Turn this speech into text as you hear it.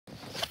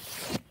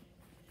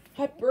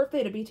Happy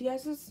birthday to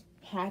BTS's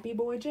Happy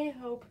Boy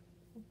J-Hope.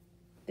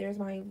 There's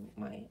my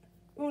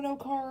Uno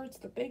cards,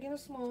 the big and the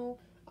small,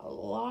 a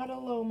lot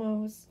of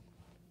Lomos,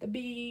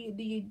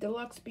 the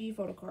deluxe B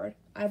photo card.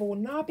 I will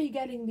not be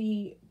getting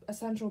the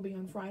essential B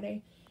on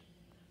Friday.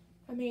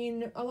 I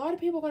mean, a lot of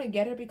people are going to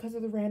get it because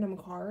of the random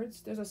cards.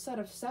 There's a set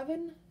of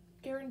 7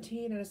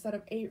 guaranteed and a set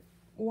of 8,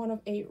 1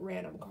 of 8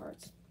 random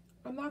cards.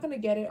 I'm not going to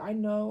get it. I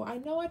know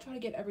I try to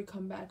get every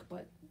comeback,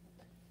 but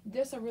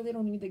this I really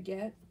don't need to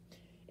get.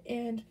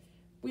 And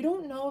we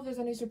don't know if there's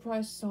any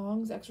surprise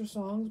songs, extra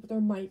songs, but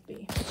there might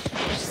be.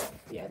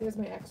 Yeah, there's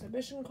my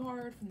exhibition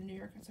card from the New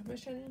York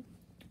exhibition,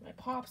 my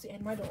Pops,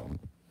 and my doll.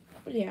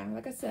 But yeah,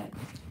 like I said,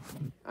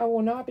 I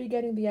will not be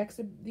getting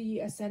the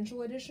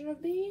essential edition of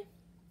B.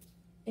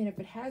 And if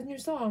it has new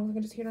songs, I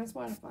can just hear it on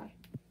Spotify.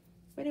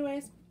 But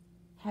anyways,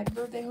 happy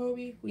birthday,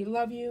 Hobie. We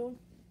love you.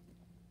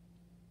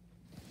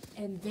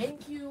 And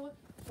thank you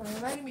for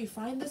letting me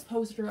find this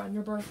poster on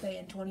your birthday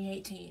in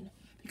 2018.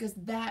 Because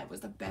that was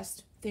the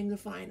best thing to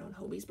find on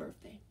Hobie's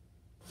birthday.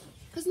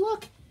 Because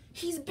look,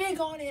 he's big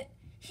on it.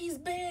 He's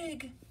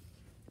big.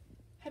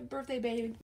 Happy birthday, baby.